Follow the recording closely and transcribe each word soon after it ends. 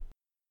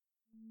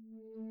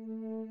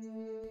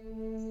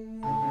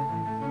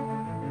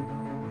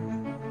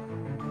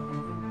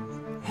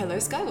Hello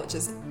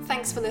Skywatchers,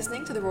 thanks for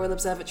listening to the Royal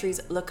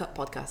Observatory's Look Up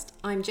podcast.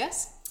 I'm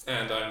Jess.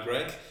 And I'm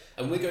Greg,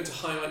 and we're going to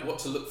highlight what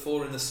to look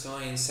for in the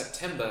sky in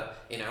September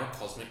in our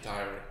Cosmic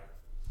Diary.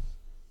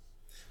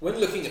 When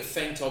looking at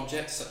faint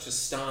objects such as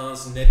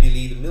stars,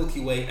 nebulae, the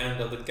Milky Way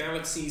and other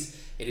galaxies,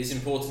 it is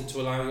important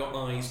to allow your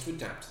eyes to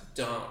adapt to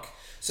the dark,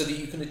 so that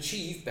you can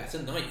achieve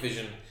better night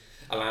vision.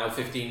 Allow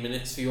 15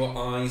 minutes for your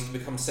eyes to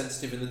become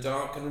sensitive in the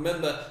dark, and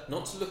remember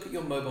not to look at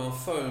your mobile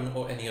phone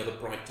or any other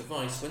bright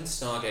device when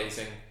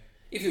stargazing.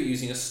 If you're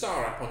using a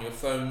star app on your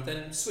phone,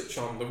 then switch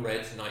on the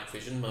red night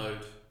vision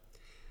mode.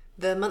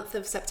 The month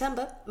of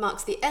September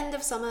marks the end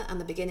of summer and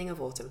the beginning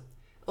of autumn.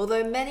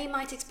 Although many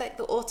might expect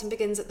that autumn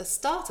begins at the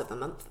start of the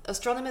month,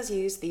 astronomers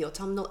use the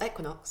autumnal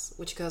equinox,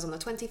 which occurs on the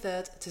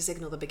 23rd, to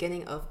signal the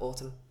beginning of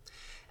autumn.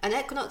 An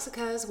equinox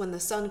occurs when the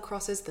sun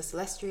crosses the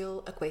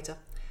celestial equator,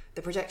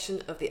 the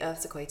projection of the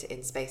Earth's equator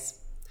in space.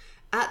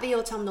 At the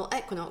autumnal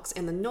equinox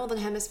in the northern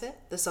hemisphere,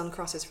 the sun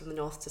crosses from the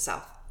north to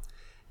south.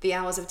 The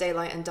hours of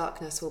daylight and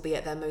darkness will be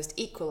at their most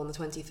equal on the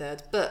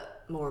 23rd,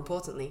 but, more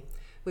importantly,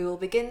 we will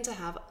begin to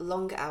have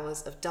longer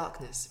hours of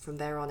darkness from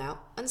there on out,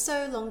 and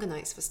so longer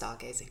nights for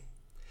stargazing.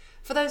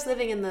 For those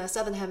living in the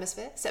southern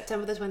hemisphere,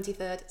 September the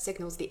 23rd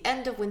signals the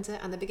end of winter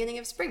and the beginning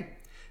of spring,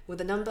 with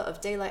the number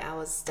of daylight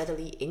hours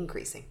steadily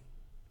increasing.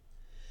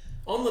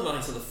 On the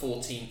night of the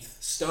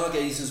 14th,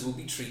 stargazers will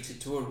be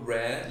treated to a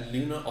rare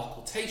lunar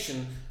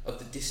occultation of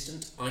the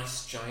distant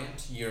ice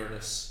giant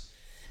Uranus.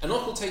 An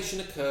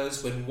occultation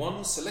occurs when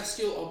one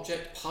celestial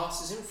object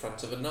passes in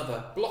front of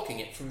another,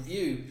 blocking it from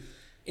view.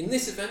 In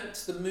this event,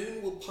 the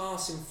moon will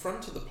pass in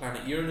front of the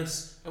planet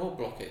Uranus and will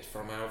block it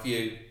from our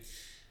view.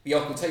 The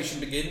occultation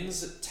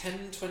begins at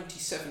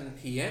 10:27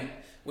 p.m,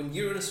 when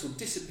Uranus will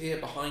disappear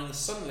behind the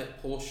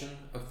sunlit portion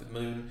of the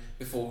moon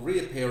before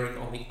reappearing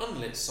on the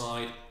unlit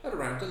side at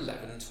around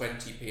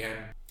 11:20 p.m.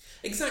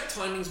 Exact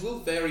timings will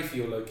vary for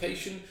your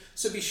location,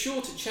 so be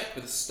sure to check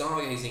with a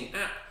stargazing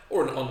app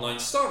or an online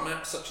star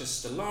map such as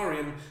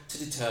Stellarium to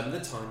determine the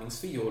timings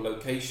for your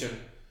location.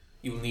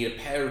 You will need a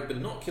pair of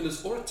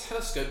binoculars or a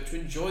telescope to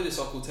enjoy this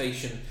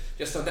occultation.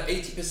 Just under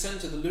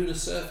 80% of the lunar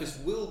surface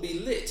will be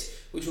lit,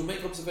 which will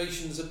make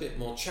observations a bit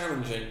more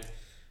challenging.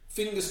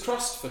 Fingers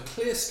crossed for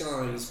clear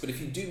skies, but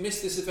if you do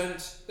miss this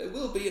event, there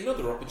will be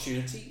another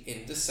opportunity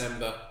in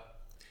December.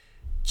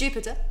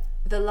 Jupiter,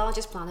 the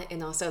largest planet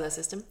in our solar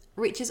system,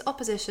 reaches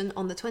opposition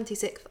on the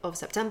 26th of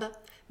September,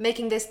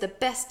 making this the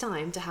best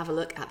time to have a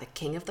look at the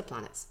king of the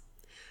planets.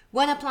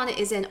 When a planet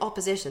is in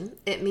opposition,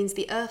 it means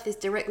the Earth is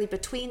directly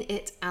between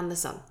it and the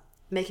Sun,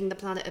 making the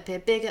planet appear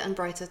bigger and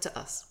brighter to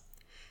us.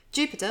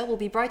 Jupiter will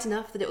be bright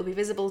enough that it will be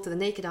visible to the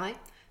naked eye,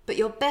 but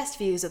your best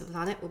views of the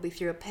planet will be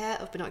through a pair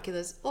of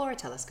binoculars or a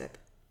telescope.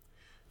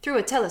 Through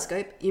a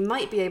telescope, you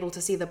might be able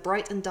to see the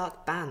bright and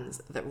dark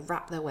bands that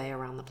wrap their way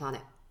around the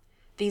planet.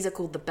 These are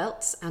called the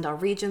belts and are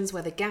regions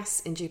where the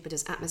gas in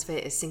Jupiter's atmosphere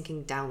is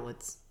sinking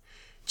downwards.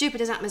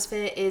 Jupiter's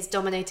atmosphere is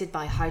dominated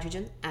by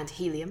hydrogen and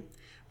helium,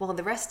 while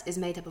the rest is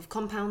made up of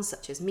compounds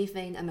such as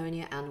methane,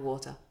 ammonia and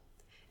water.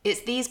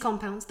 It's these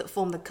compounds that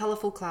form the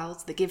colourful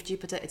clouds that give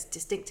Jupiter its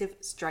distinctive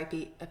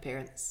stripy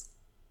appearance.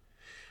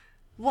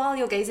 While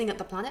you're gazing at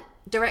the planet,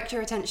 direct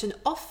your attention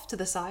off to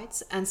the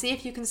sides and see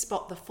if you can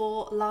spot the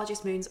four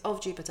largest moons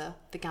of Jupiter,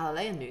 the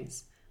Galilean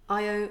moons,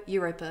 Io,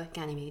 Europa,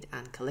 Ganymede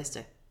and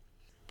Callisto.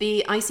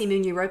 The icy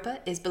moon Europa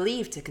is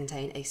believed to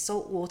contain a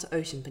saltwater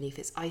ocean beneath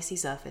its icy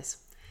surface,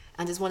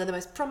 and is one of the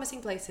most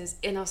promising places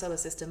in our solar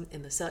system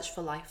in the search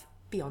for life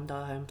beyond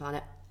our home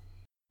planet.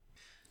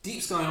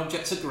 Deep sky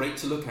objects are great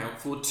to look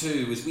out for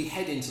too as we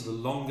head into the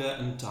longer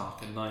and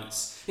darker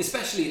nights,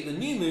 especially at the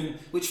new moon,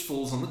 which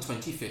falls on the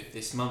 25th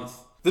this month.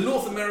 The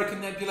North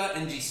American Nebula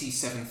NGC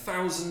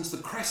 7000,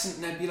 the Crescent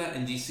Nebula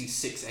NGC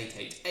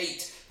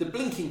 6888, the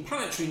Blinking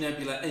Planetary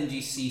Nebula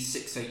NGC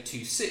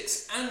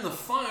 6826, and the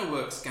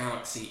Fireworks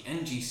Galaxy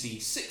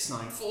NGC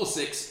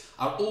 6946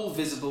 are all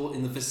visible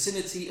in the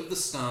vicinity of the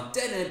star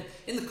Deneb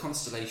in the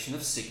constellation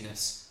of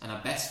Cygnus and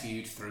are best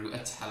viewed through a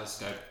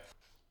telescope.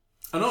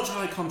 An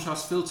ultra-high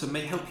contrast filter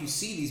may help you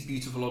see these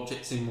beautiful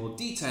objects in more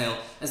detail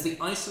as they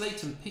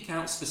isolate and pick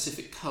out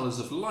specific colours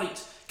of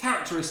light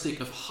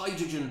characteristic of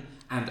hydrogen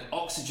and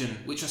oxygen,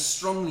 which are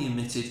strongly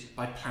emitted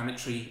by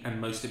planetary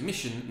and most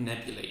emission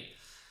nebulae.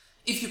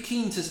 If you're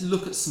keen to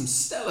look at some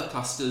stellar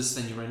clusters,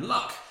 then you're in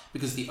luck,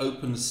 because the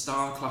open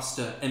star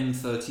cluster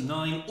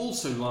M39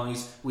 also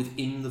lies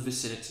within the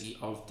vicinity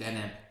of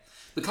Deneb.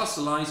 The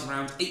cluster lies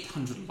around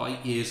 800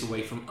 light years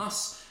away from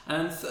us,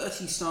 and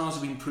 30 stars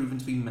have been proven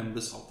to be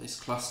members of this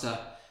cluster.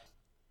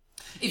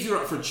 If you're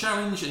up for a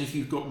challenge and if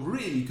you've got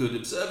really good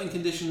observing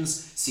conditions,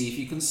 see if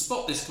you can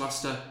spot this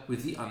cluster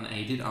with the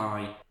unaided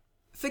eye.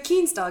 For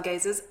keen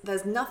stargazers,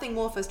 there's nothing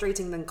more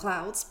frustrating than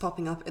clouds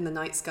popping up in the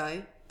night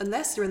sky,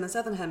 unless you're in the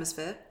southern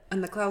hemisphere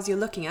and the clouds you're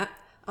looking at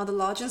are the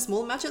large and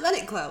small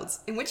Magellanic Clouds,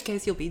 in which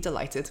case you'll be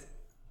delighted.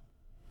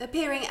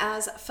 Appearing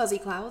as fuzzy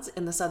clouds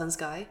in the southern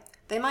sky,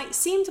 they might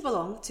seem to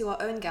belong to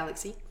our own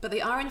galaxy, but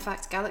they are in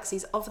fact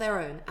galaxies of their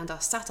own and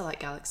are satellite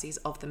galaxies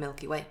of the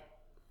Milky Way.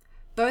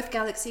 Both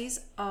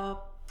galaxies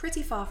are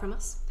pretty far from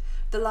us,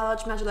 The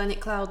Large Magellanic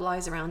Cloud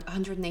lies around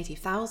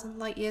 180,000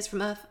 light years from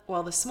Earth,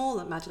 while the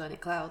Smaller Magellanic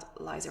Cloud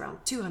lies around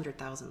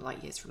 200,000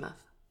 light years from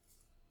Earth.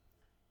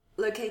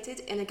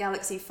 Located in a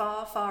galaxy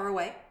far, far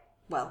away,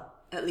 well,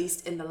 at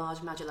least in the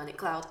Large Magellanic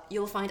Cloud,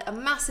 you'll find a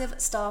massive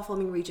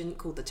star-forming region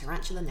called the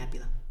Tarantula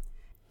Nebula.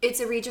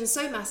 It's a region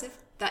so massive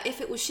that if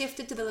it was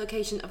shifted to the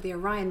location of the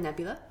Orion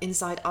Nebula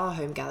inside our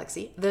home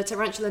galaxy, the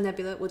Tarantula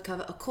Nebula would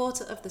cover a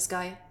quarter of the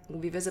sky and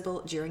will be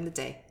visible during the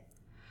day.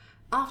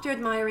 After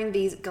admiring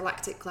these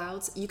galactic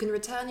clouds, you can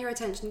return your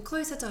attention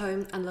closer to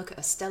home and look at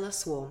a stellar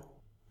swarm.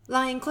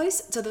 Lying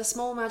close to the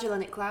Small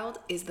Magellanic Cloud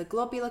is the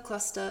globular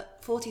cluster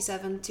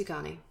 47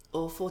 Tucanae,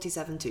 or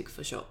 47 Tuc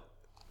for short.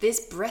 This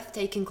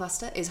breathtaking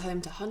cluster is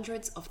home to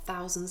hundreds of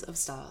thousands of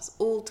stars,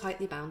 all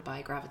tightly bound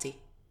by gravity.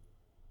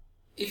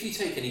 If you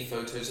take any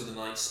photos of the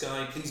night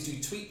sky, please do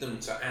tweet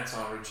them to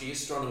 @RMG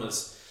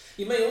Astronomers.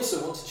 You may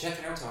also want to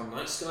check out our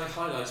Night Sky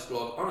Highlights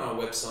blog on our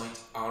website,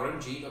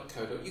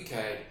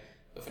 rmg.co.uk.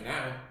 But for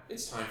now,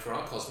 it's time for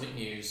our cosmic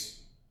news.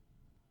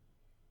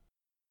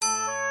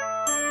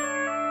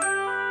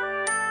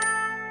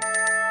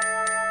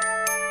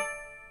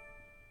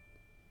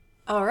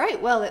 All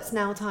right, well, it's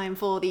now time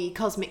for the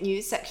cosmic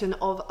news section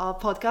of our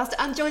podcast.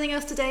 And joining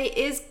us today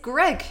is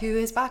Greg, who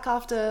is back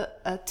after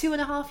a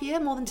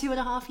more than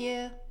 2.5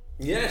 year.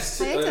 Yes,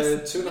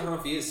 hiatus.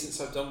 2.5 years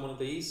since I've done one of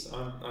these.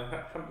 I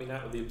haven't been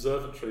out of the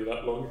observatory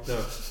that long.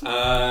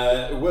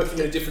 No. Working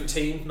in a different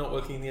team, not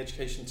working in the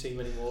education team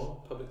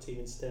anymore, public team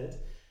instead.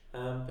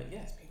 But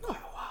yeah, it's been quite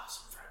a while, so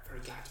I'm very,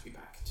 very glad to be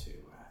back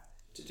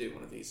to do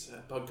one of these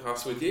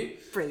podcasts with you.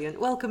 Brilliant.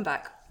 Welcome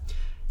back.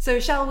 So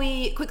shall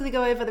we quickly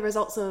go over the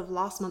results of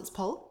last month's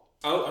poll?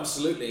 Oh,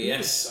 absolutely,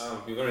 yes.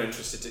 I'll be very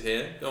interested to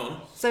hear. Go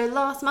on. So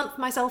last month,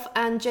 myself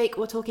and Jake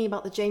were talking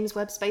about the James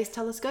Webb Space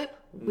Telescope.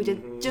 We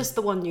did just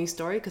the one news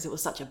story because it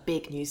was such a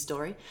big news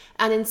story.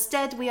 And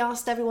instead, we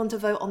asked everyone to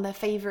vote on their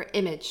favourite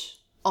image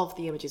of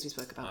the images we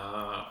spoke about.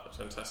 Ah,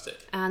 fantastic.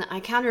 And I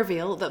can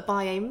reveal that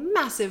by a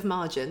massive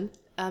margin,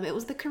 it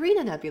was the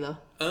Carina Nebula.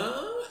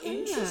 Ah,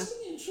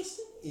 interesting.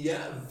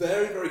 Yeah,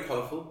 very, very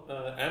colourful,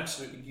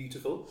 absolutely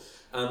beautiful,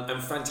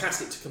 and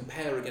fantastic to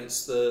compare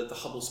against the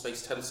Hubble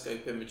Space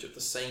Telescope image of the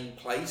same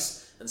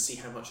place and see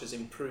how much has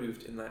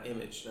improved in that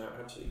image. No,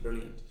 absolutely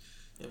brilliant.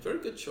 Yeah, very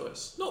good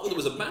choice. Not that it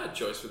was a bad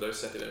choice with those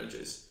set of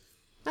images.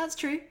 That's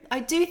true.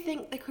 I do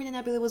think the Carina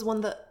Nebula was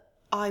one that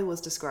I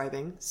was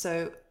describing,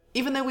 so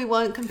even though we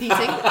weren't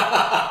competing,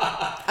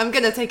 I'm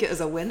going to take it as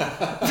a win.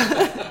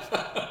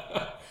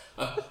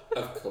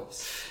 Of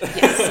course.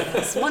 Yes, so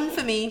that's 1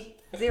 for me,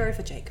 0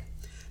 for Jake.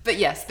 But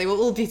yes, they were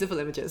all beautiful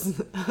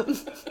images.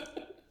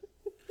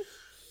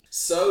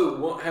 So,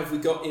 what have we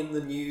got in the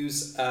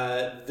news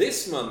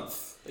this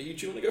month? Do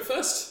you want to go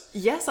first?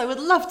 Yes, I would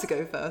love to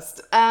go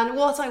first. And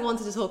what I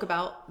wanted to talk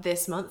about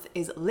this month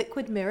is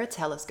liquid mirror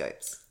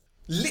telescopes.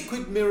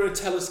 Liquid mirror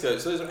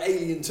telescopes. Those are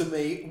alien to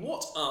me.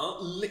 What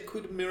are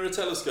liquid mirror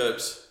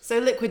telescopes? So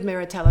liquid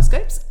mirror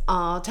telescopes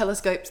are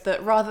telescopes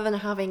that rather than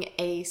having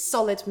a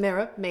solid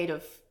mirror made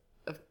of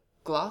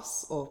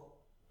glass or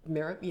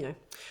mirror,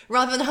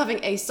 rather than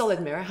having a solid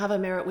mirror, have a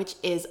mirror which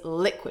is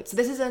liquid. So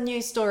this is a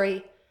news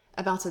story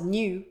about a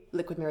new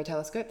liquid mirror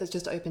telescope that's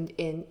just opened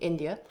in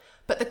India,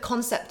 but the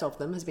concept of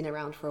them has been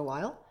around for a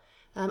while.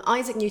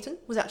 Isaac Newton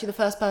was actually the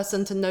first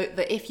person to note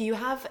that if you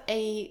have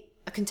a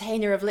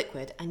container of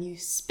liquid and you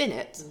spin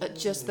it at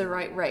just the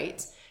right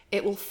rate,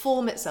 it will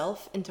form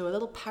itself into a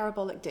little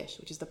parabolic dish,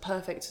 which is the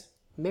perfect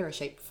mirror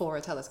shape for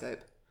a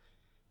telescope.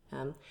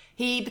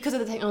 He, because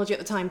of the technology at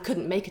the time,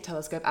 couldn't make a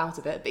telescope out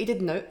of it, but he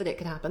did note that it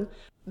could happen.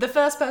 The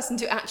first person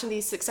to actually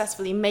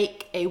successfully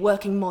make a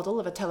working model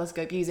of a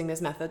telescope using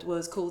this method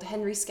was called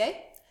Henry Skey.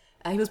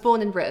 He was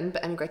born in Britain,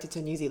 but emigrated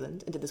to New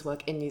Zealand and did this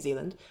work in New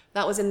Zealand.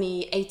 That was in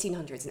the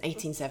 1800s, in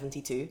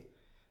 1872.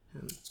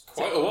 It's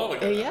quite a while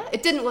ago. Yeah,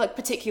 it didn't work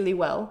particularly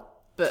well,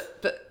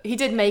 but he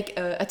did make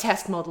a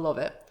test model of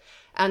it.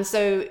 And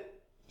so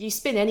you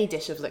spin any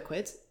dish of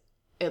liquid,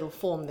 it'll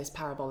form this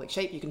parabolic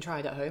shape. You can try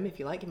it at home if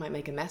you like. You might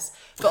make a mess.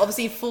 But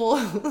obviously for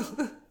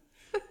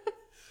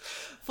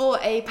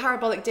a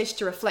parabolic dish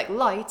to reflect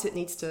light, it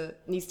needs to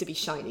be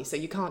shiny. So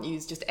you can't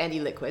use just any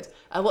liquid.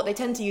 What they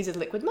tend to use is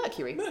liquid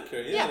mercury.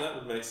 Mercury, yeah. That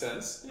would make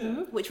sense. Yeah.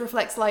 Mm-hmm. Which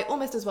reflects light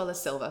almost as well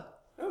as silver.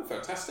 Oh,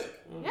 fantastic.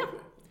 Oh, yeah.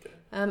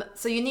 Okay.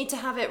 So you need to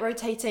have it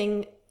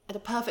rotating at a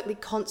perfectly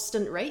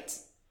constant rate.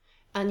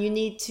 And you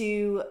need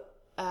to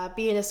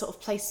be in a sort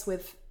of place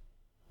with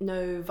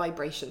no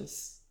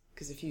vibrations.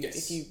 Because if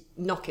you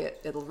knock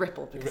it, it'll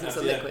ripple because it's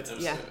a liquid.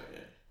 Yeah.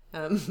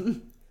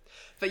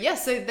 But yeah,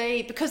 so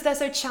because they're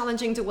so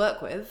challenging to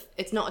work with,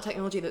 it's not a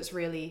technology that's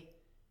really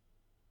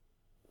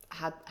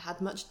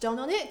had much done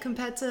on it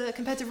compared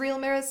to real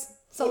mirrors,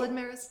 solid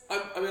mirrors.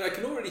 I mean, I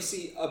can already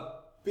see a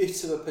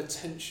bit of a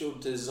potential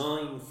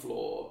design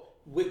flaw,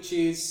 which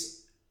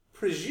is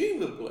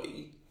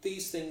presumably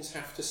these things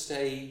have to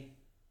stay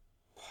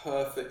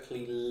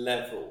perfectly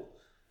level.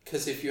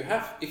 Because if you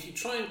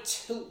try and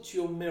tilt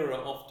your mirror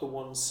off to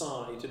one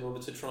side in order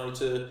to try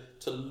to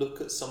look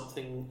at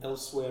something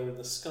elsewhere in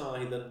the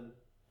sky than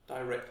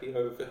directly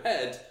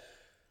overhead,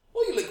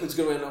 all your liquid's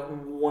going to end up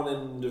on one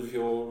end of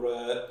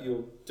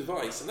your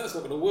device, and that's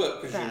not going to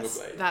work,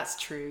 presumably. That's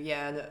true,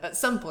 yeah. And at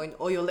some point,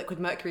 all your liquid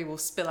mercury will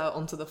spill out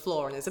onto the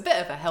floor, and it's a bit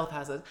of a health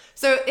hazard.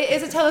 So it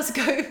is a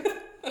telescope.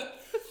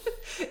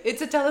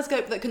 It's a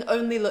telescope that can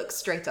only look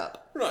straight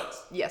up. Right.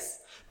 Yes.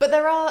 But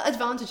there are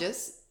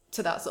advantages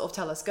to that sort of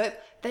telescope.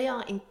 They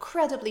are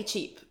incredibly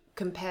cheap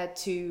compared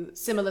to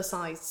similar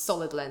sized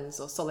solid lens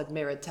or solid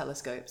mirrored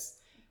telescopes.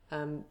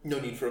 No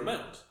need for a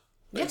mount,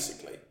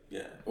 basically.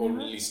 Yeah. Or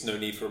at least no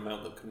need for a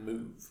mount that can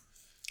move.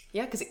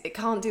 Yeah, because it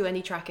can't do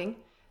any tracking.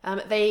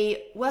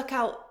 They work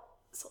out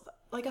sort of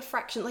like a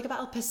fraction, like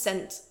about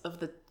 1% of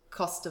the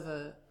cost of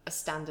a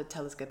standard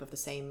telescope of the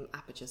same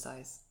aperture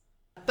size.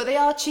 But they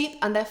are cheap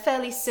and they're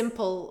fairly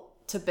simple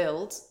to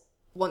build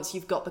once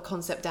you've got the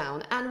concept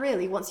down, and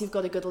really once you've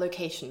got a good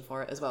location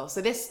for it as well.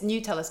 So this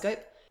new telescope,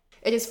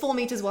 it is 4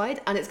 meters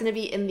wide and it's going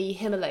to be in the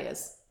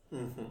Himalayas,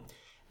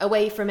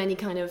 away from any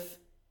kind of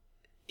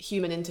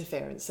human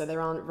interference. So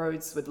there aren't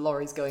roads with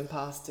lorries going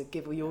past to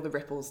give you all the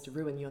ripples to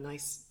ruin your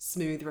nice,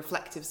 smooth,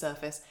 reflective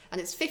surface. And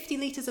it's 50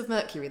 litres of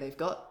mercury they've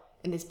got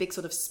in this big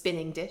sort of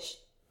spinning dish.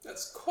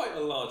 That's quite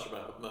a large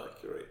amount of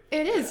mercury.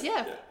 It is,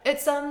 yeah.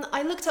 It's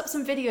I looked up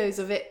some videos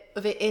of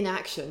it in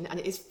action, and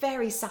it is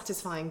very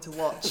satisfying to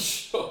watch.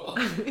 Sure.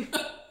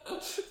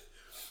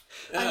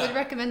 I would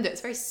recommend it. It's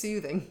very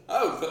soothing.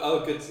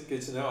 Oh, good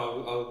to know.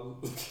 I'll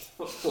look it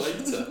up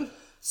later.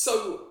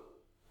 So,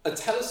 a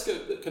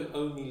telescope that can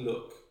only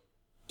look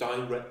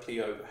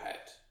directly overhead,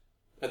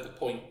 at the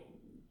point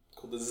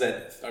called the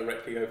zenith,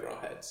 directly over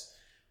our heads.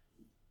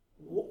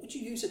 What would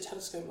you use a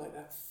telescope like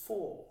that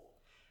for?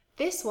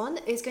 This one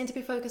is going to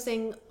be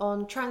focusing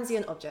on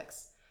transient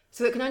objects.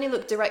 So it can only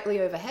look directly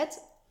overhead,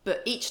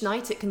 but each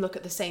night it can look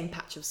at the same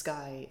patch of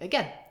sky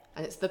again.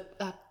 And it's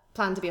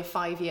planned to be a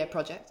 5-year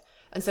project.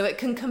 And so it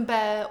can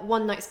compare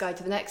one night sky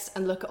to the next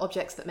and look at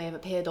objects that may have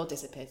appeared or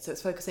disappeared. So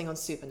it's focusing on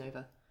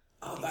supernova.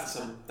 Oh,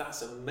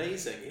 that's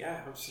amazing.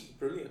 Yeah, absolutely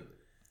brilliant.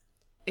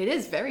 It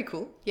is very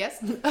cool,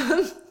 yes.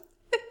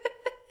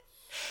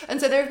 And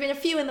so there have been a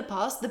few in the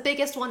past. The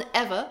biggest one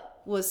ever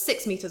was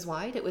 6 meters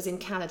wide. It was in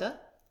Canada.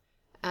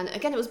 And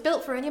again, it was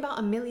built for only about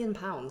 £1 million,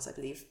 I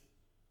believe.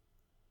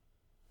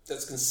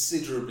 That's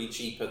considerably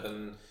cheaper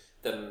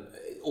than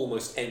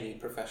almost any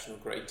professional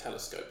grade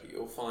telescope that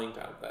you'll find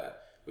out there,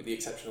 with the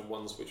exception of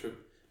ones which have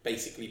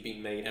basically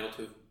been made out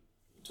of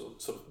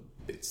sort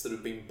of bits that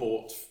have been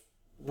bought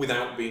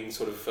without being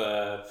sort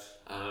of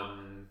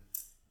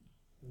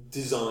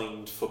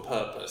designed for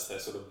purpose. They're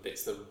sort of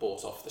bits that were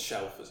bought off the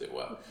shelf, as it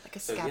were. Like a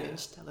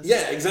scavenged telescope.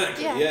 Yeah,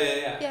 exactly. Yeah.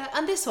 Yeah,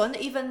 and this one,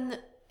 even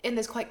in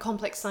this quite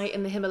complex site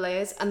in the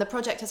Himalayas, and the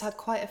project has had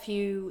quite a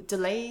few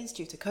delays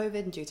due to COVID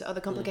and due to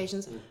other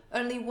complications.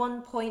 Only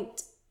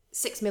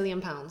 £1.6 million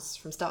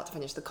from start to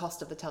finish, the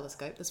cost of the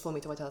telescope, this 4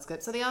 meter wide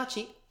telescope. So they are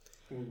cheap.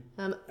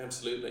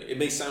 Absolutely. It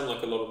may sound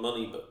like a lot of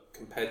money, but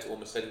compared to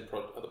almost any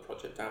other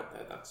project out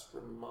there, that's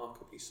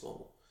remarkably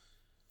small.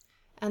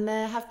 And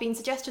there have been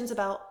suggestions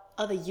about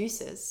other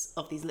uses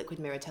of these liquid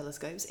mirror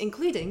telescopes,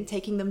 including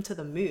taking them to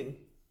the moon.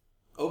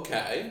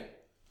 Okay.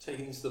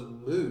 Taking to the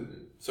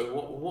moon. So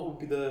what would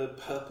be the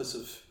purpose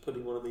of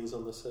putting one of these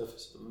on the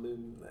surface of the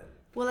moon then?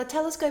 Well, a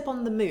telescope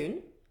on the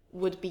moon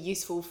would be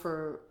useful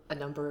for a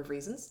number of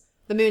reasons.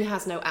 The moon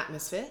has no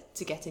atmosphere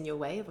to get in your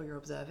way of what you're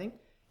observing.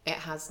 It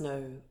has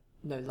no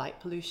light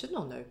pollution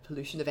or no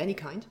pollution of any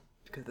kind,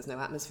 because there's no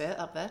atmosphere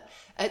up there.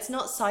 It's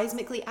not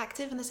seismically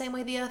active in the same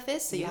way the Earth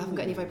is, so you haven't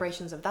got any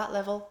vibrations of that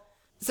level.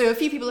 So a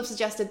few people have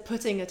suggested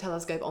putting a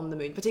telescope on the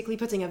moon, particularly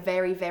putting a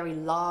very, very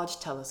large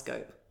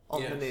telescope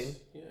on the moon.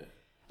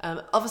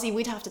 Yeah. Obviously,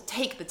 we'd have to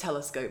take the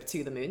telescope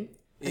to the moon.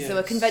 And so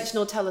a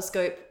conventional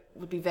telescope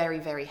would be very,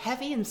 very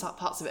heavy, and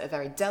parts of it are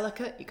very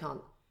delicate. You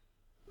can't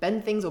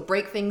bend things or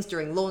break things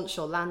during launch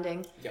or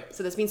landing. Yep.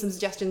 So there's been some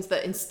suggestions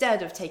that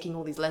instead of taking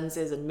all these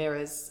lenses and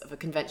mirrors of a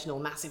conventional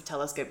massive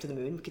telescope to the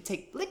moon, we could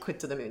take liquid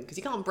to the moon, because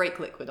you can't break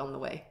liquid on the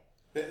way.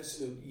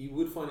 You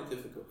would find it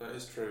difficult, that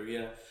is true,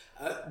 yeah.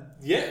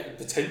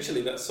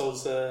 Potentially that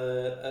solves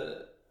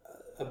a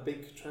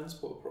big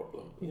transport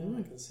problem. Yeah,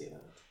 I can see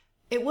that.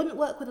 It wouldn't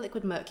work with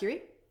liquid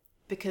mercury,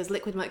 because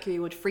liquid mercury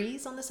would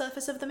freeze on the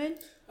surface of the moon.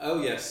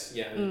 Oh, yes,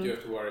 yeah, you do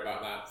have to worry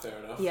about that,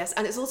 fair enough. Yes,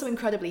 and it's also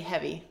incredibly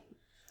heavy.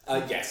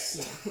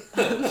 Yes.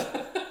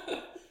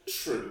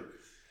 True.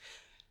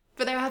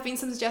 But there have been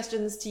some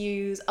suggestions to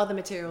use other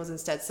materials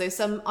instead. So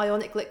some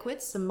ionic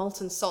liquids, some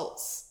molten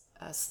salts,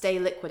 stay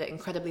liquid at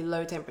incredibly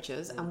low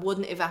temperatures and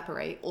wouldn't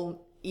evaporate,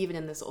 even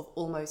in the sort of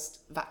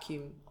almost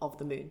vacuum of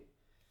the moon.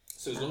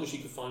 So as long as you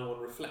could find one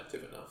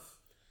reflective enough.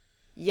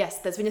 Yes,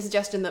 there's been a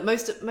suggestion that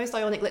most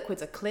ionic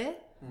liquids are clear,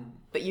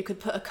 but you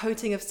could put a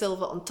coating of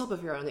silver on top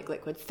of your ionic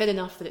liquid, thin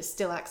enough that it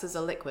still acts as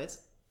a liquid.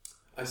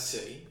 I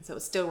see. So it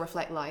would still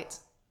reflect light.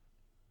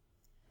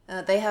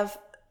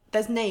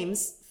 There's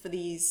names for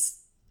these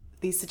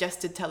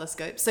suggested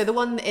telescopes. So the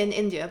one in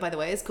India, by the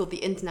way, is called the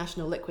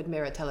International Liquid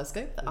Mirror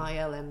Telescope, the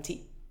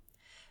ILMT.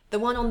 The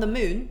one on the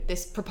moon,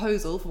 this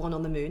proposal for one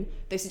on the moon,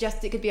 they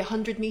suggested it could be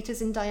 100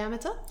 meters in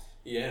diameter.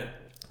 Yeah.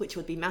 which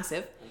would be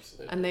massive.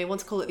 Absolutely. And they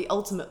want to call it the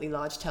ultimately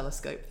large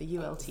telescope, the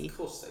ULT. Of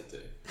course they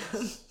do.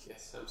 Yes,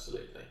 yes,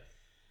 absolutely.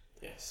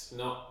 Yes,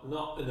 not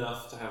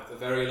enough to have the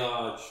very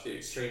large, the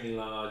extremely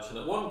large, and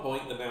at one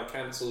point they're now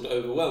cancelled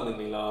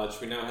overwhelmingly large.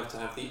 We now have to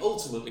have the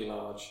ultimately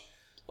large,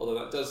 although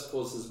that does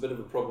cause us a bit of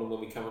a problem when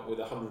we come up with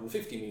a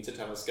 150-metre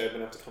telescope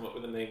and have to come up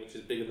with a name which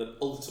is bigger than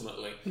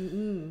ultimately.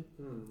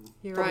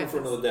 You're Problem right. for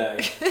another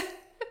day.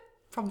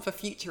 Problem for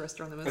future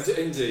astronomers.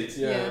 Indeed,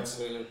 yeah,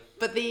 absolutely.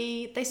 But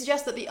they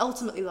suggest that the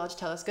ultimately large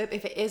telescope,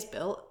 if it is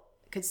built,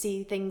 could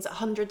see things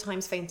 100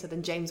 times fainter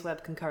than James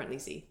Webb can currently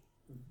see.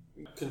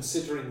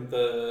 Considering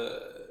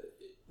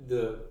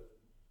the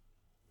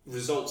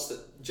results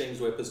that James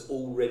Webb has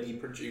already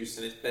produced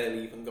and it's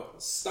barely even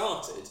gotten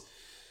started,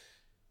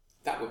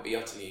 that would be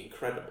utterly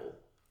incredible.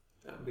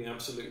 That would be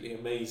absolutely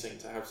amazing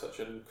to have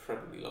such an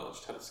incredibly large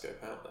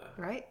telescope out there.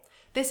 Right.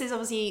 This is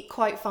obviously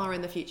quite far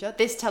in the future.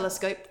 This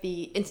telescope,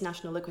 the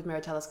International Liquid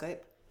Mirror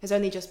Telescope, has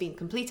only just been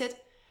completed.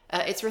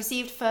 It's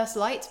received first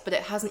light, but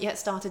it hasn't yet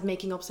started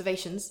making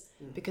observations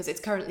because it's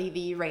currently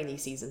the rainy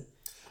season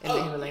in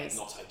the Himalayas.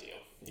 Not ideal.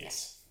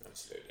 Yes,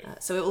 absolutely.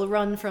 So it will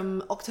run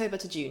from October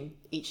to June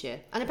each year.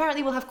 And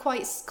apparently we'll have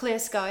quite clear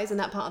skies in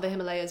that part of the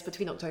Himalayas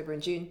between October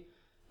and June.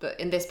 But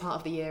in this part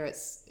of the year,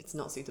 it's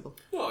not suitable.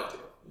 Not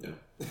ideal,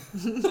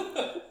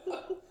 no.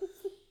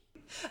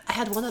 I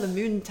had one other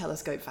moon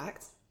telescope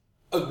fact.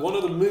 One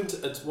of the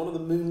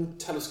moon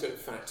telescope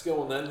facts.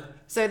 Go on then.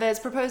 So there's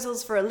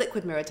proposals for a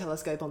liquid mirror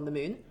telescope on the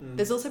moon.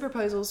 There's also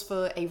proposals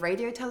for a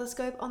radio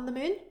telescope on the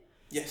moon.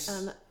 Yes.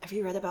 Have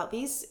you read about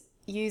these?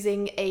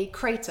 Using a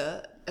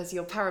crater as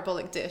your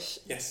parabolic dish.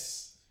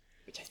 Yes.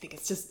 Which I think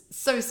is just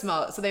so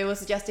smart. So they were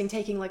suggesting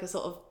taking like a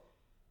sort of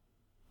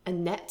a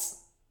net,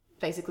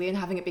 basically, and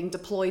having it being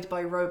deployed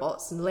by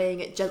robots and laying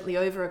it gently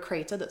over a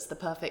crater that's the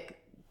perfect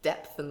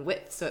depth and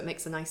width, so it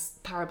makes a nice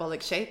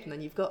parabolic shape, and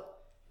then you've got...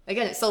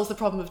 Again, it solves the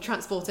problem of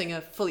transporting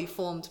a fully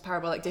formed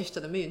parabolic dish to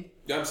the moon.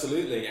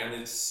 Absolutely, and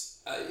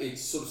it's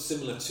sort of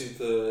similar to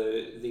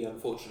the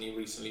unfortunately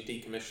recently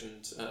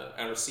decommissioned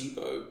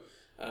Arecibo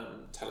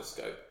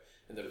telescope,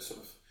 and there was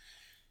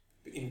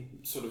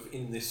sort of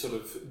in this sort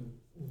of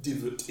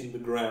divot in the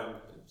ground.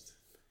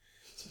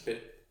 It's a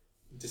bit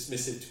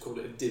dismissive to call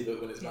it a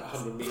divot when it's about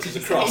 100 metres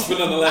across, but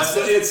nonetheless,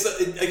 it's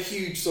a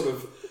huge sort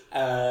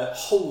of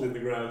hole in the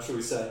ground, shall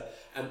we say?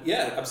 And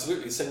yeah,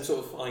 absolutely, same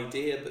sort of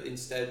idea, but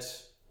instead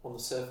on the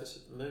surface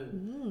of the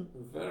moon.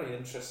 Very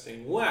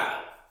interesting.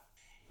 Well,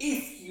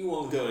 if you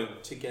are going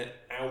to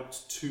get out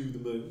to the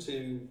moon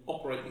to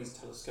operate these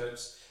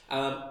telescopes,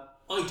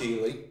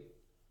 ideally,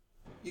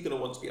 you're going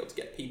to want to be able to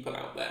get people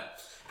out there.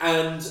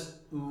 And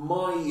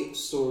my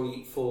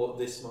story for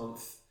this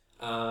month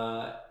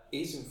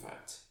is, in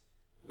fact,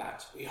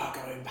 that we are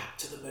going back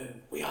to the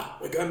moon.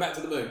 We're going back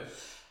to the moon.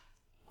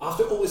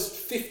 After almost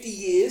 50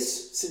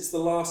 years since the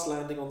last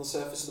landing on the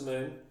surface of the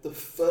moon, the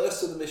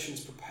first of the missions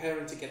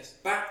preparing to get us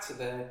back to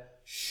there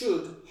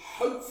should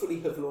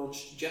hopefully have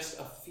launched just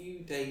a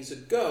few days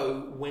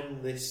ago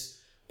when this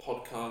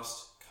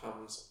podcast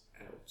comes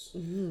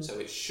out. So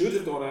it should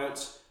have gone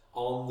out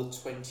on the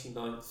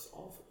 29th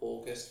of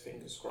August,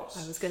 fingers crossed.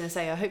 I was going to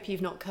say, I hope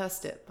you've not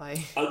cursed it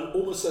by...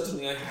 Almost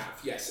certainly I have,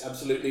 yes,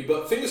 absolutely.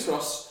 But fingers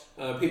crossed,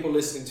 people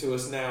listening to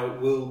us now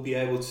will be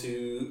able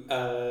to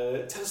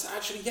tell us that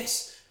actually,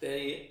 yes,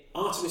 the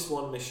Artemis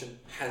 1 mission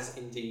has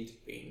indeed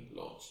been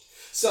launched.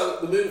 So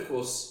the moon, of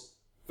course,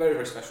 very,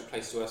 very special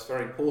place to us,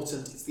 very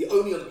important. It's the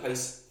only other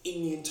place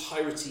in the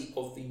entirety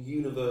of the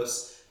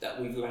universe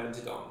that we've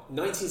landed on.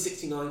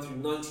 1969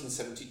 through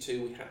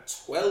 1972, we had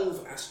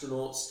 12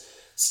 astronauts,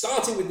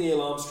 starting with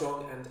Neil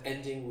Armstrong and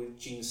ending with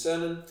Gene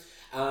Cernan.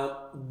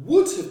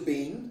 Would have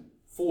been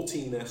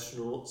 14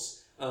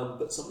 astronauts,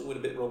 but something went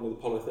a bit wrong with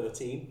Apollo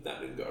 13. That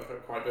didn't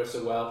quite go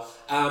so well.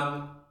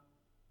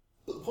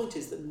 But the point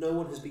is that no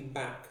one has been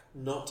back,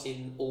 not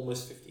in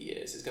almost 50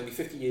 years. It's going to be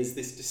 50 years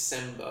this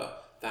December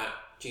that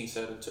Gene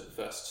Cernan took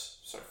the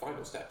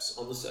final steps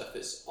on the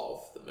surface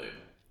of the moon.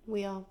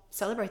 We are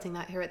celebrating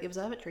that here at the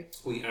observatory.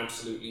 We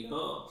absolutely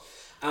are.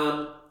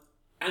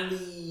 And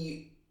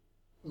the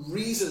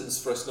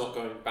reasons for us not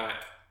going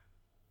back,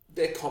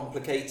 they're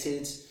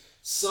complicated.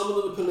 Some of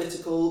them are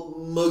political,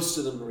 most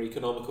of them are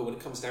economical. When it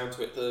comes down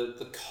to it,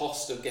 the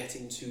cost of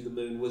getting to the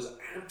moon was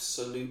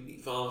absolutely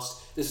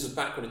vast. This was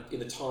back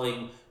in a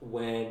time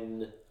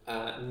when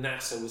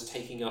NASA was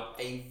taking up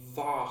a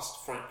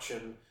vast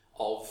fraction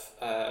of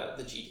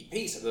the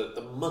GDP, so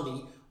the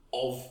money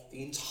of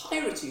the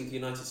entirety of the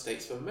United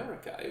States of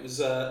America. It was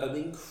an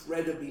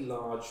incredibly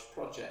large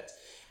project.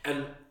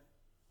 And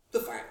the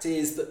fact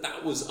is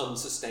that was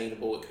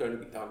unsustainable. It could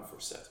only be done for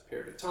a certain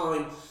period of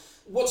time.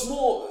 What's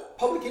more,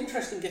 public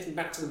interest in getting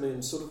back to the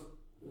moon sort of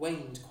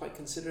waned quite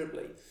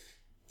considerably.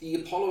 The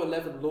Apollo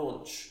 11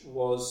 launch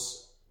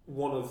was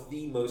one of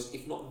the most,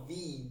 if not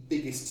the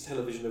biggest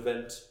television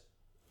event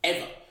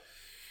ever.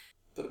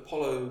 But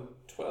Apollo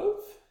 12?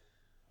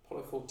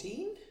 Apollo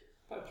 14?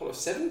 Apollo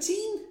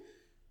 17?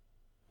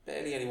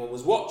 Barely anyone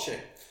was watching.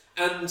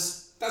 And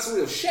that's a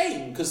real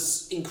shame,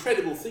 because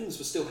incredible things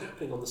were still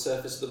happening on the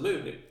surface of the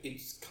moon.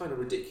 It's kind of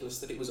ridiculous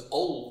that it was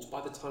old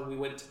by the time we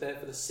went there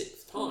for the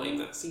 6th time.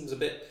 That seems a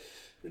bit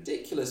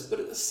ridiculous.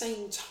 But at the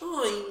same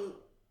time,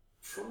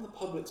 from the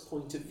public's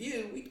point of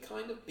view, we'd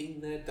kind of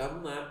been there,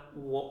 done that.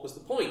 What was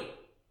the point?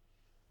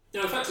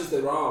 Now, the fact is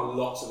there are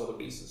lots of other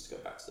reasons to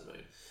go back to the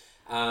moon.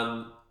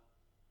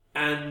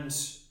 And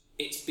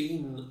it's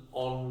been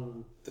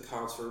on the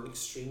cards for an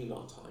extremely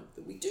long time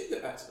that we do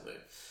go back to the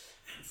moon.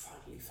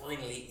 And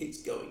finally,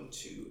 it's going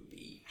to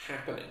be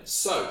happening.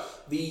 So,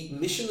 the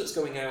mission that's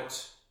going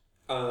out,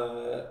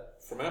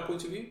 from our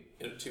point of view,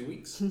 2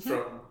 weeks,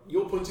 from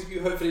your point of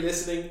view, hopefully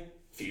listening,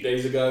 a few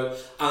days ago,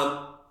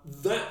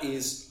 that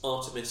is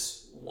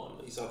Artemis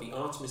 1. These are the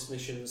Artemis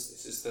missions.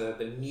 This is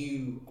the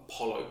new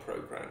Apollo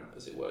program,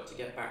 as it were, to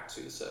get back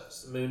to the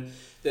surface of the moon.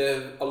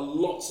 There are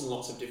lots and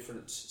lots of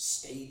different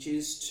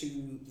stages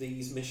to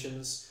these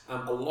missions.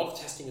 A lot of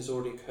testing has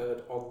already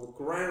occurred on the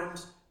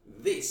ground.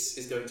 This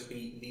is going to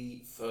be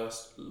the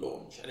first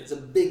launch, and it's a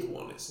big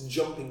one. It's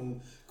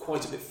jumping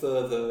quite a bit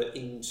further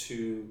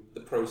into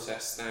the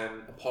process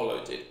than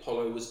Apollo did.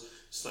 Apollo was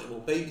slightly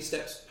more baby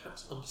steps,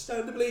 perhaps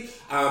understandably.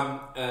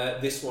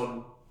 This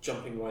one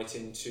jumping right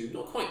into,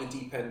 not quite the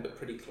deep end, but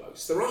pretty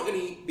close. There aren't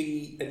going to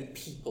be any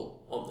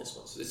people on this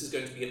one, so this is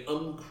going to be an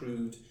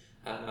uncrewed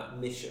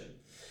mission.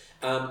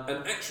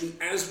 And actually,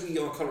 as we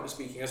are currently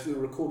speaking, as we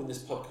were recording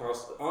this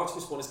podcast,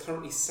 Artemis 1 is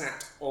currently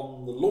sat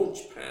on the launch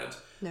pad.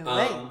 No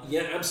way.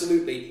 Yeah,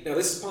 absolutely. Now,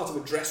 this is part of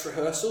a dress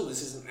rehearsal.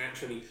 This isn't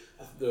actually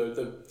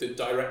the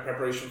direct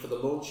preparation for the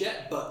launch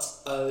yet, but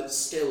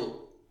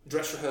still,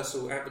 dress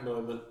rehearsal at the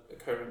moment,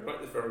 occurring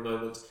right this very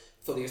moment,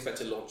 for the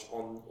expected launch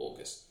on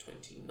August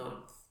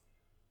 29th.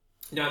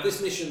 Now,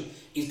 this mission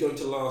is going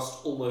to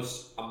last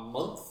almost a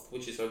month,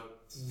 which is a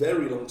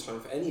very long time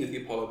for any of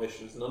the Apollo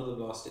missions. None of them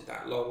lasted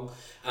that long.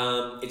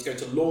 It's going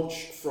to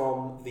launch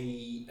from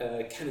the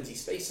Kennedy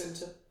Space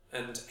Center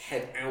and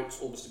head out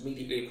almost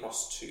immediately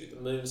across to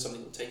the moon.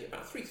 Something that will take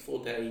about 3 to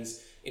 4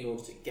 days in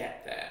order to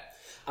get there.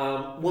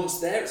 Once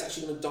there, it's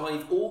actually going to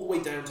dive all the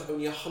way down to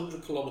only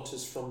 100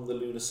 kilometers from the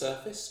lunar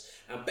surface.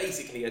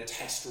 Basically a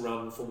test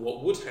run for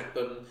what would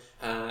happen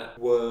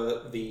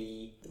were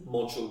the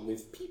module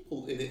with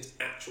people in it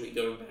actually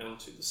going down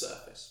to the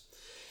surface.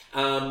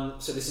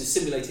 So this is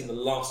simulating the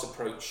last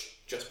approach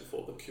just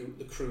before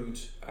the crewed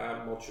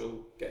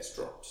module gets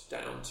dropped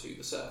down to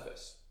the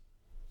surface.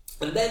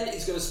 And then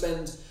it's going to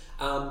spend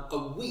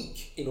a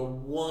week in a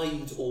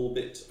wide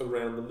orbit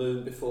around the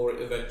moon before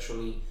it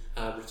eventually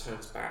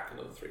returns back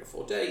another 3 or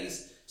 4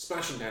 days,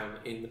 splashing down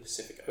in the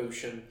Pacific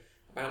Ocean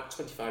about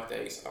 25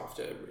 days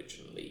after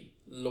originally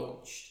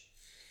launched.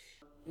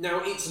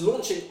 Now, it's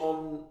launching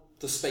on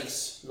the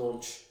Space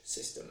Launch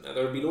System. Now,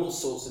 there have been all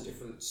sorts of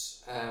different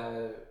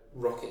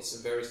rockets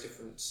and various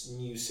different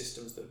new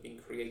systems that have been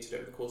created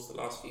over the course of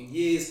the last few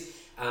years,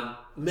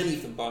 many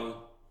of them by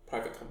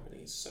private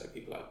companies, so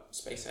people like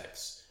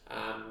SpaceX,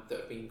 that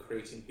have been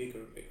creating bigger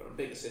and bigger and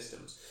bigger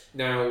systems.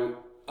 Now,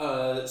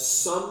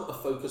 some are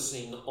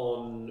focusing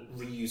on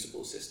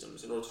reusable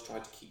systems in order to try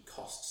to keep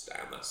costs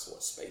down. That's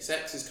what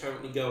SpaceX is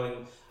currently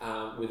going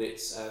with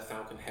its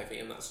Falcon Heavy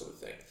and that sort of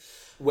thing.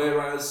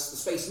 Whereas the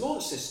Space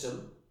Launch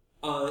System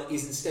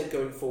is instead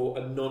going for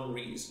a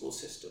non-reusable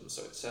system.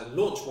 So it's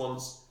launched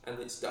once and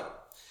it's done.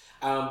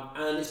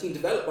 And it's been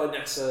developed by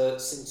NASA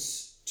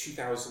since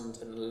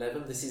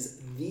 2011. This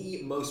is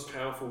the most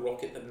powerful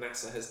rocket that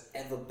NASA has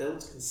ever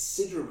built,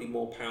 considerably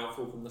more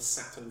powerful than the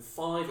Saturn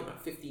V,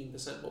 about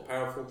 15% more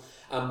powerful,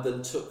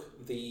 than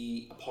took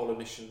the Apollo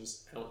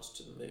missions out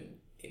to the moon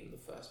in the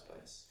first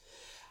place.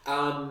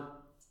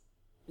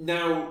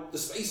 Now, the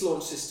Space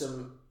Launch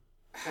System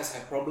has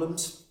had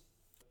problems.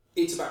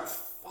 It's about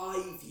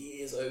 5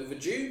 years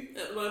overdue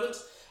at the moment,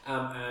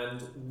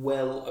 and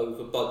well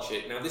over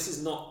budget. Now, this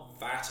is not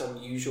that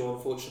unusual,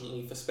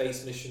 unfortunately, for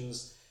space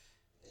missions.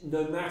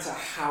 No matter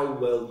how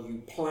well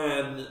you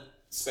plan,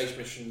 space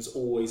missions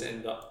always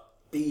end up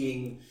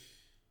being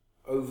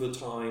over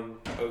time,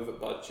 over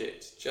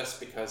budget, just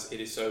because it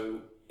is so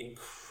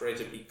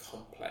incredibly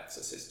complex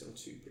a system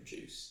to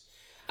produce.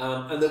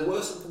 And there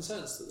were some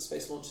concerns that the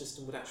Space Launch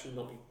System would actually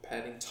not be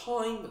prepared in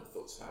time, and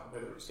thoughts about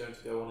whether it was going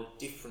to go on a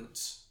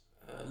different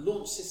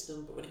launch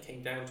system, but when it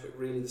came down to it,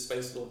 really the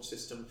Space Launch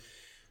System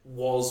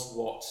was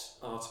what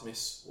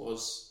Artemis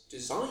was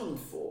designed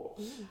for.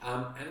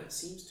 And it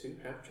seems to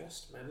have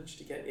just managed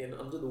to get in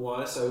under the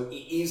wire, so it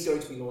is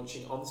going to be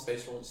launching on the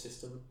Space Launch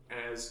System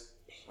as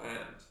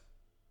planned.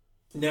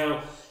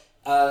 Now,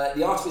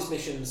 the Artemis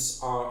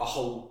missions are a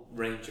whole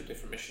range of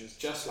different missions,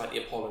 just like the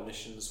Apollo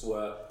missions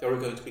were. There are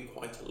going to be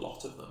quite a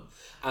lot of them.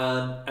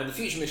 And the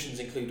future missions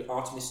include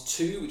Artemis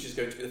 2, which is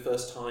going to be the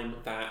first time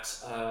that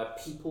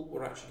people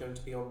were actually going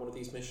to be on one of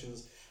these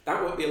missions.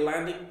 That won't be a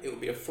landing, it will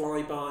be a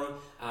flyby,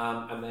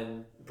 and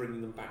then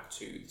bringing them back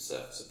to the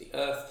surface of the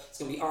Earth. It's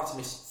going to be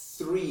Artemis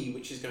 3,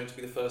 which is going to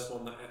be the first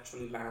one that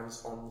actually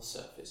lands on the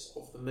surface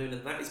of the moon,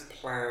 and that is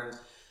planned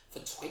for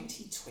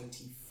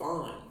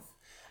 2025.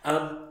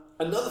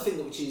 Another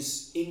thing which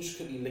is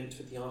intricately linked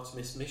with the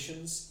Artemis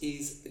missions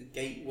is the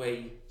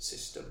Gateway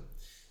system.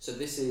 So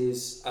this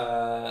is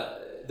the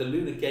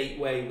Lunar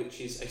Gateway,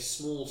 which is a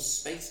small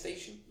space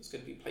station that's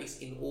going to be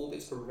placed in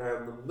orbit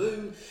around the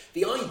moon.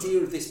 The idea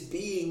of this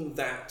being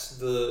that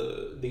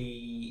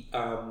the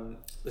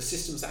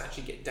systems that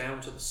actually get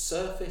down to the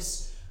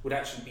surface would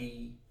actually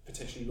be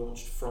potentially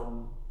launched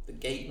from the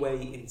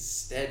Gateway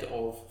instead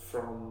of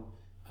from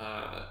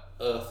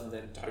Earth and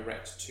then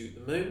direct to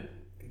the moon.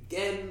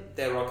 Again,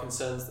 there are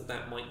concerns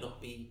that might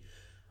not be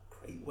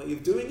a great way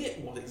of doing it.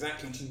 What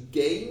exactly to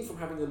gain from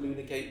having a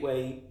Lunar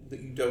Gateway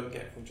that you don't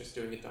get from just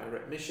doing a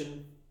direct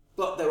mission?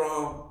 But there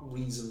are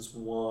reasons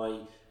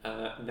why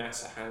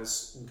NASA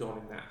has gone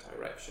in that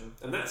direction.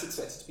 And that's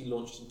expected to be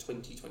launched in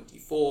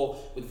 2024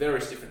 with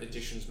various different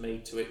additions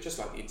made to it, just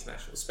like the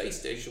International Space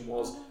Station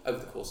was over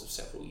the course of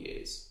several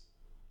years.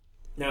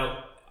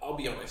 Now, I'll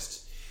be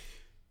honest,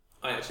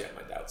 I actually have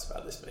my doubts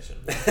about this mission.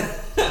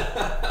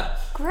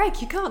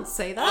 Greg, you can't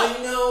say that.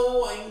 I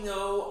know.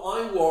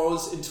 I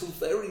was, until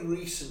very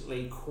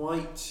recently,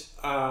 quite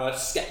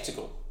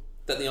sceptical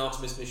that the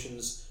Artemis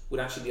missions would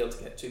actually be able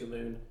to get to the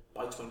moon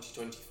by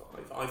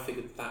 2025. I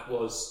figured that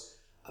was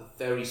a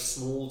very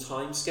small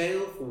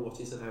timescale for what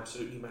is an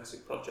absolutely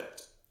massive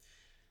project.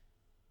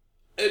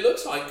 It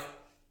looks like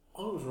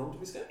I was wrong to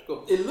be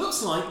sceptical. It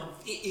looks like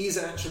it is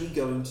actually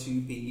going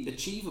to be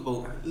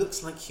achievable, and it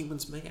looks like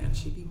humans may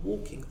actually be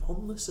walking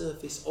on the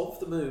surface of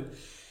the moon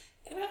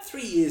in about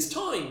 3 years'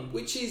 time,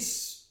 which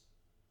is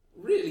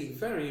really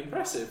very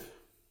impressive.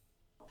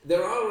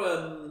 There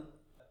are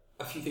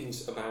a few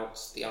things about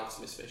the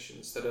Artemis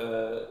missions that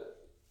are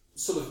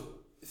sort of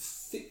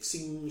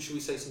fixing, shall we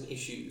say, some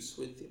issues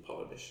with the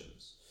Apollo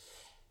missions.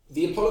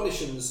 The Apollo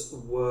missions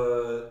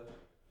were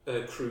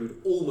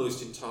crewed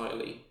almost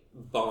entirely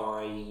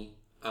by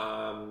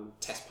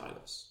test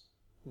pilots,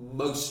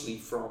 mostly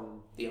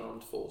from the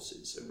armed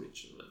forces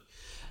originally.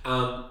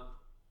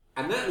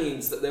 And that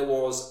means that there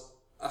was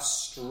a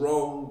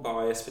strong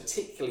bias,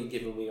 particularly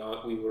given we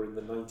were in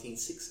the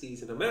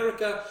 1960s in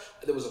America,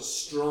 there was a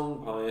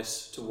strong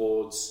bias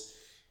towards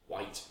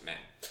white men.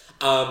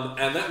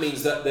 And that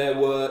means that there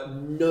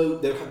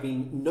have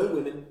been no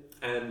women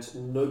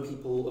and no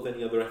people of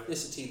any other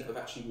ethnicity that have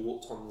actually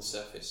walked on the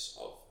surface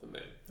of the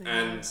moon. Mm-hmm.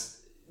 And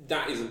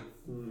that is a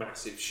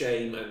massive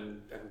shame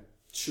and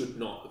should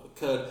not have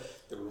occurred.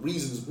 There were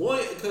reasons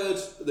why it occurred,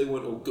 but they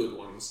weren't all good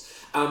ones.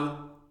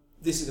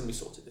 This is going to be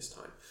sorted this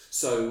time.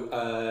 So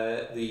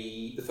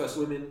the first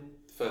women,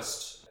 the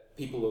first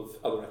people of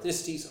other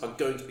ethnicities are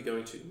going to be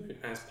going to the moon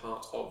as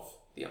part of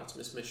the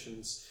Artemis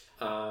missions.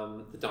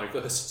 The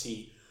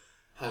diversity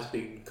has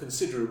been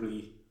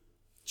considerably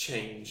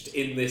changed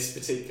in this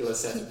particular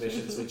set of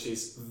missions, which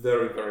is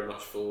very, very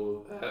much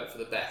for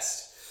the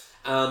best.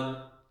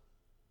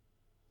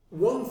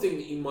 One thing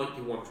that you might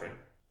be wondering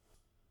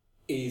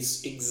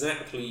is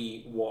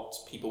exactly what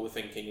people were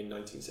thinking in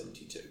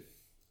 1972.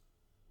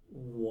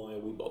 Why are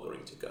we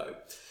bothering to go?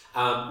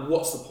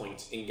 What's the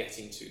point in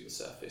getting to the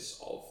surface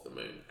of the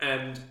moon?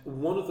 And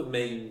one of the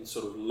main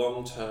sort of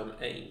long-term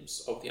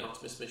aims of the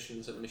Artemis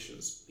missions and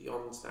missions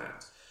beyond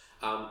that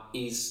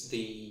is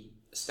the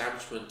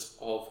establishment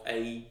of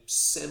a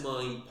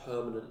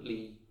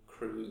semi-permanently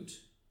crewed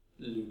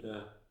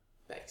lunar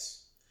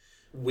base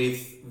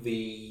with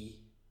the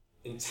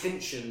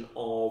intention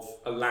of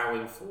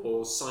allowing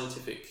for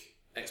scientific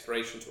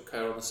exploration to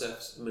occur on the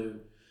surface of the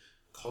moon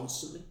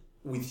constantly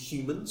with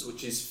humans,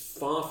 which is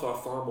far, far,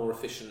 far more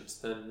efficient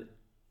than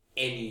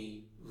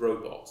any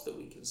robot that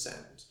we can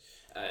send.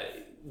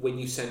 When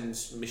you send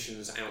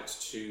missions out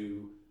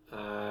to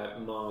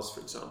Mars,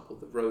 for example,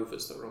 the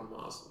rovers that are on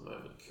Mars at the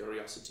moment,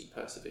 Curiosity,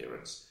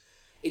 Perseverance,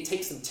 it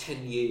takes them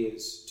 10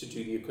 years to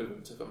do the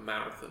equivalent of a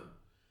marathon.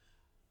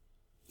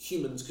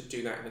 Humans could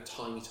do that in a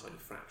tiny, tiny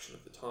fraction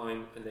of the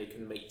time, and they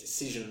can make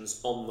decisions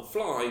on the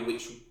fly,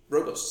 which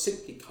robots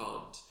simply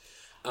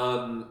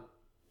can't.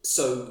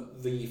 So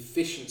the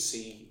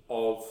efficiency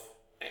of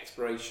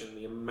exploration,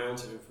 the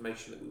amount of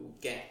information that we will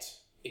get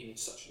in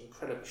such an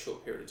incredibly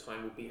short period of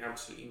time will be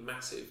absolutely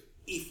massive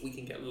if we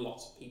can get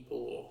lots of people,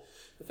 or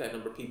a fair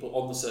number of people,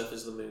 on the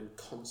surface of the moon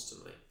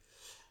constantly.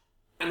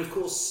 And of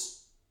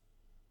course,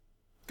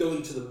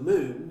 going to the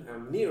moon, our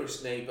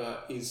nearest neighbour,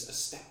 is a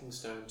stepping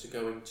stone to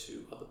going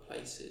to other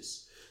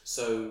places.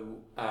 So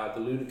the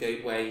Lunar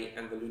Gateway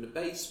and the Lunar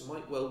Base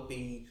might well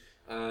be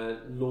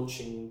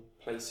launching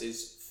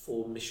places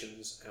for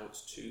missions out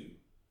to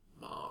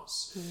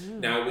Mars. Mm.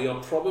 Now, we are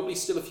probably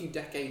still a few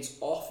decades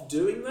off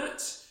doing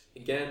that.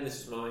 Again,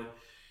 this is my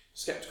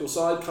sceptical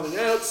side coming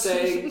out,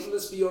 saying,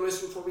 let's be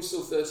honest, we're probably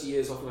still 30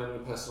 years off landing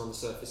a person on the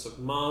surface of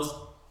Mars.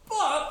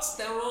 But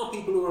there are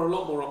people who are a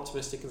lot more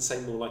optimistic and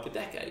say more like a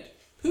decade.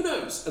 Who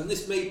knows? And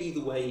this may be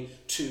the way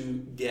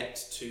to get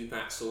to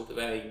that sort of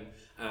aim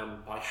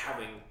by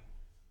having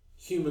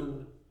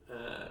human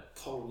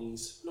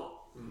colonies, not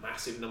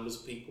massive numbers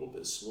of people,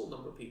 but a small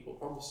number of people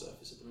on the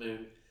surface of the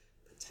moon,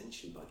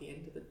 potentially by the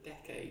end of the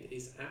decade,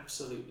 is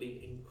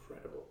absolutely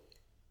incredible.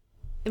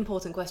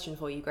 Important question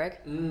for you, Greg.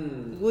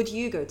 Would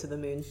you go to the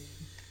moon?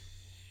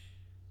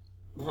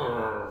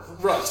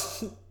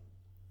 Right.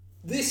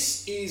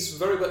 This is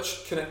very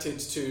much connected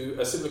to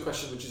a similar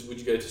question, which is, would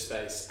you go to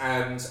space?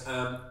 And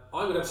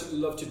I would absolutely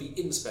love to be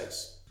in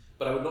space,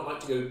 but I would not like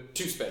to go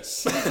to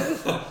space.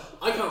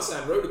 I can't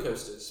stand roller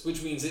coasters,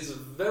 which means it's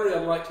very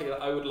unlikely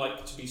that I would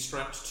like to be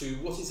strapped to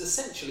what is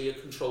essentially a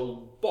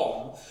controlled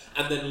bomb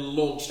and then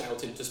launched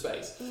out into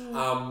space.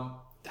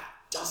 That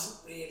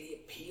doesn't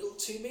really appeal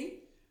to me.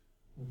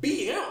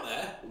 Being out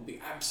there would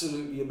be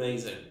absolutely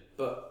amazing,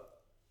 but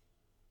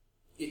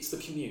it's the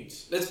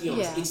commute. Let's be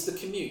honest, it's the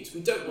commute.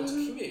 We don't want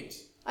to commute.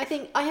 I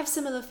think I have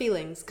similar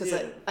feelings because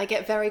I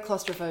get very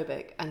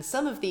claustrophobic, and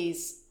some of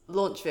these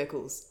launch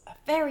vehicles are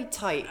very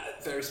tight.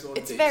 Very small.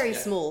 It's very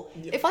small.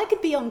 Yeah. If I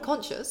could be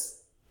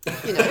unconscious,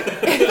 you know,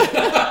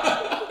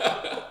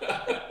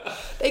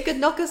 they could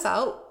knock us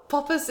out,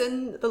 pop us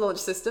in the launch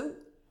system,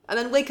 and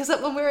then wake us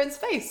up when we're in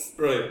space.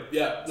 Brilliant.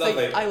 Yeah,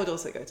 lovely. So I would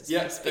also go to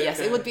space, but yes,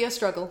 it would be a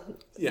struggle.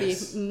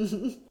 Yes.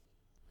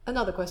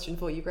 Another question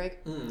for you, Greg.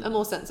 A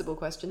more sensible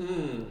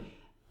question.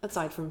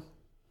 Aside from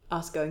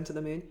us going to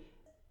the moon.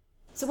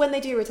 So when they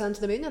do return to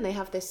the moon and they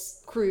have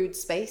this crewed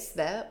space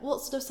there,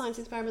 what sort of science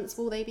experiments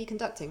will they be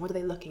conducting? What are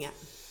they looking at?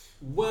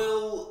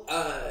 Well,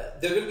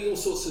 there are going to be all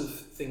sorts of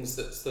things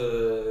that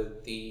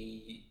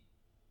the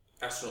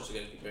astronauts are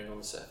going to be doing on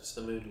the surface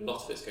of the moon. A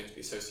lot of it's going to be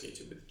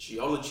associated with the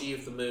geology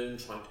of the moon,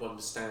 trying to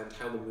understand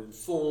how the moon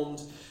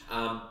formed,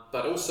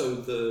 but also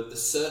the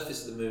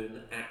surface of the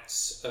moon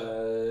acts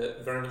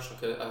very much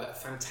like a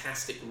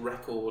fantastic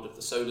record of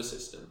the solar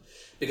system.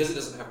 Because it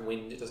doesn't have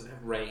wind, it doesn't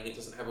have rain, it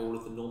doesn't have all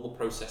of the normal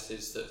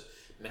processes that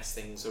mess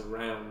things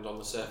around on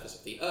the surface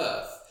of the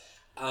Earth.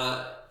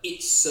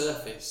 Its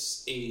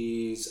surface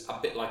is a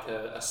bit like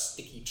a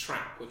sticky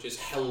trap, which has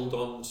held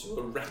on to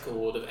a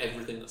record of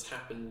everything that's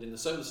happened in the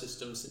solar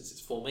system since its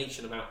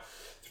formation about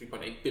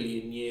 3.8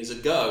 billion years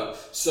ago.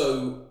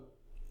 So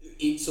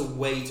it's a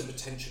way to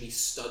potentially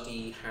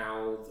study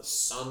how the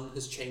sun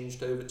has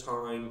changed over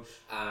time,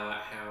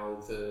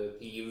 how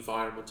the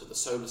environment of the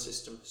solar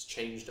system has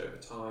changed over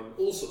time,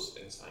 all sorts of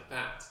things like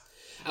that.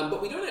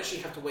 But we don't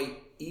actually have to wait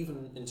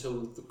even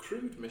until the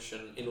crewed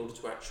mission in order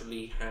to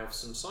actually have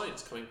some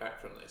science coming back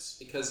from this.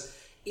 Because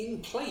in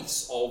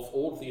place of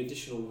all of the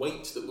additional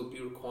weight that would be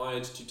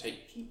required to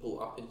take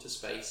people up into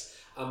space,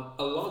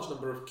 a large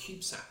number of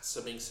CubeSats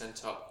are being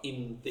sent up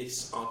in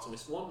this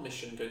Artemis 1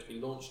 mission, going to be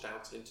launched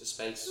out into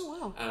space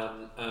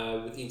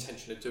with the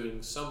intention of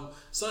doing some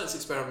science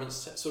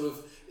experiments to sort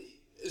of...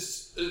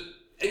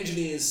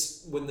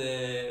 engineers, when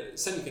they're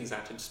sending things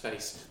out into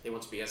space, they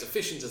want to be as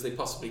efficient as they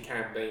possibly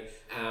can be.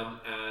 And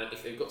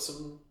if they've got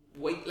some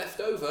weight left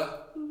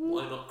over,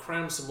 why not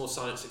cram some more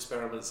science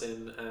experiments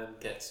in and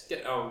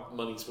get our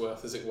money's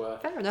worth, as it were.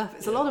 Fair enough.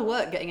 It's a lot of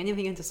work getting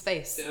anything into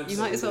space. Absolutely. You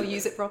might as well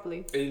use it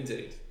properly.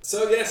 Indeed.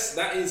 So yes,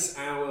 that is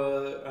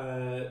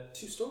our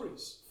 2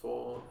 stories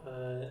for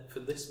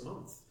this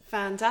month.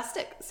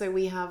 Fantastic. So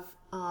we have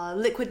our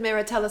liquid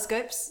mirror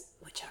telescopes,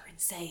 which are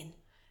insane,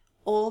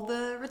 or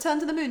the return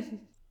to the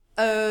moon.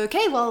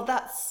 Okay, well,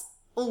 that's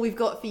all we've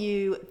got for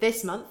you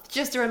this month.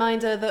 Just a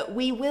reminder that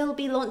we will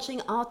be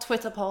launching our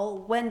Twitter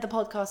poll when the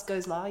podcast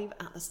goes live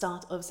at the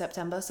start of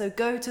September. So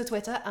go to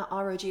Twitter at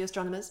ROG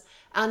Astronomers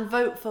and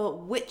vote for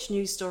which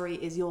news story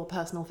is your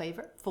personal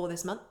favourite for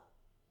this month.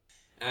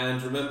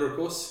 And remember, of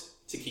course,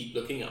 to keep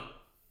looking up.